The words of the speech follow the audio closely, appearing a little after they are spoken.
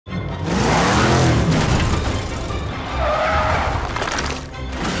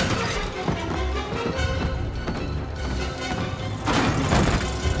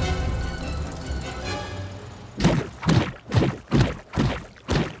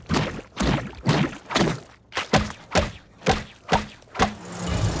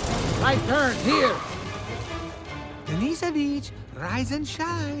my turn, here. Denisovich, rise and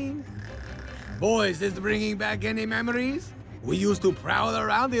shine. Boys, this bringing back any memories? We used to prowl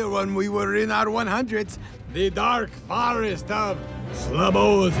around here when we were in our 100s. The dark forest of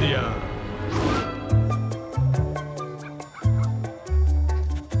Slobozia.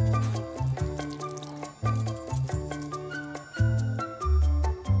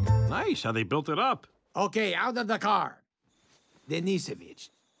 Nice how they built it up. Okay, out of the car. Denisovich,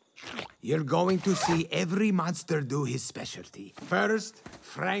 you're going to see every monster do his specialty. First,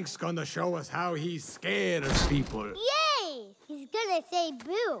 Frank's gonna show us how he scares people. Yay! He's gonna say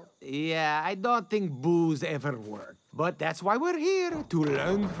boo. Yeah, I don't think booze ever worked. But that's why we're here, to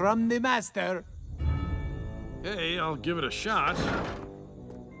learn from the master. Hey, I'll give it a shot.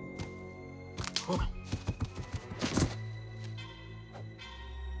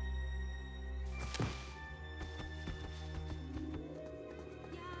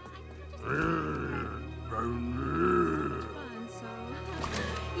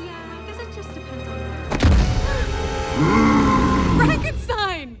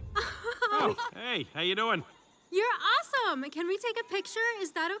 Frankenstein! Oh, hey, how you doing? You're awesome! Can we take a picture?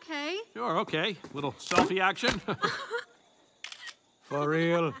 Is that okay? Sure, okay. Little selfie action. For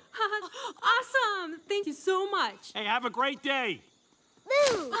real? Awesome! Thank you so much. Hey, have a great day.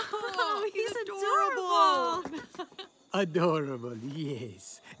 Boo! Oh, he's adorable! Adorable,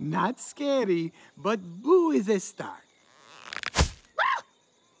 yes. Not scary, but boo is a start.